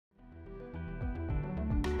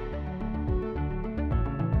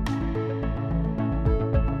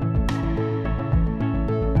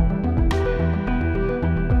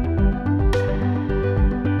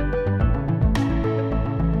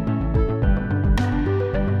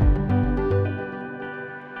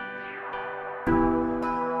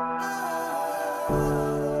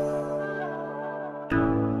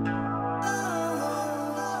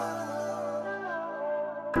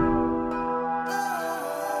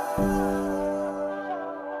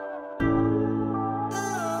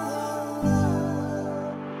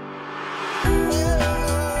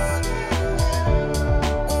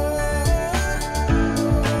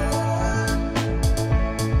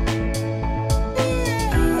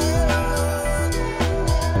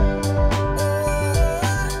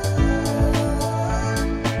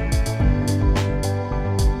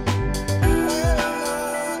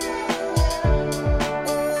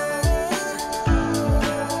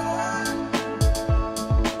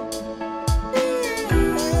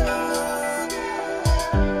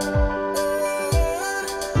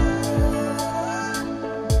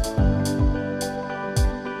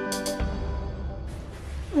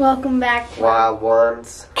Welcome back. Wild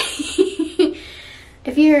ones.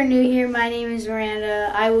 If you're new here, my name is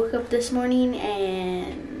Miranda. I woke up this morning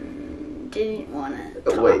and didn't want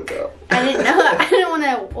to Wake up. I didn't want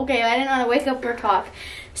to wake up or talk.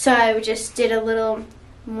 So I just did a little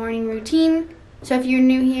morning routine. So if you're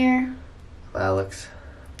new here, Alex.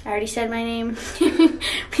 I already said my name.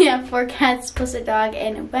 We have 4 cats plus a dog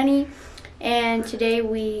and a bunny. And today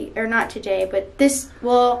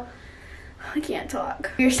I can't talk.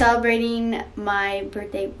 We're celebrating my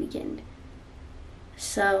birthday weekend.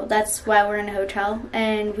 So that's why we're in a hotel,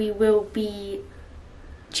 and we will be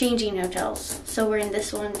changing hotels. So we're in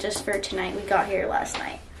this one just for tonight. We got here last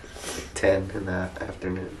night. 10 in the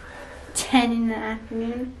afternoon. 10 in the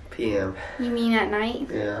afternoon? PM. You mean at night?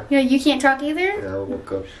 Yeah. Yeah, you can't talk either? Yeah, I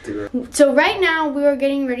woke up to it. So right now we are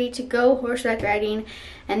getting ready to go horseback riding,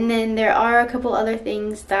 and then there are a couple other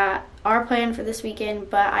things that are planned for this weekend,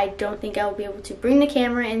 but I don't think I will be able to bring the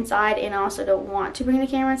camera inside, and I also don't want to bring the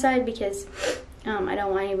camera inside because I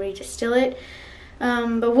don't want anybody to steal it.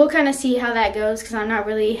 But we'll kind of see how that goes because I'm not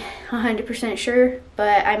really 100% sure,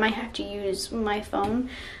 but I might have to use my phone,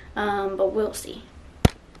 but we'll see.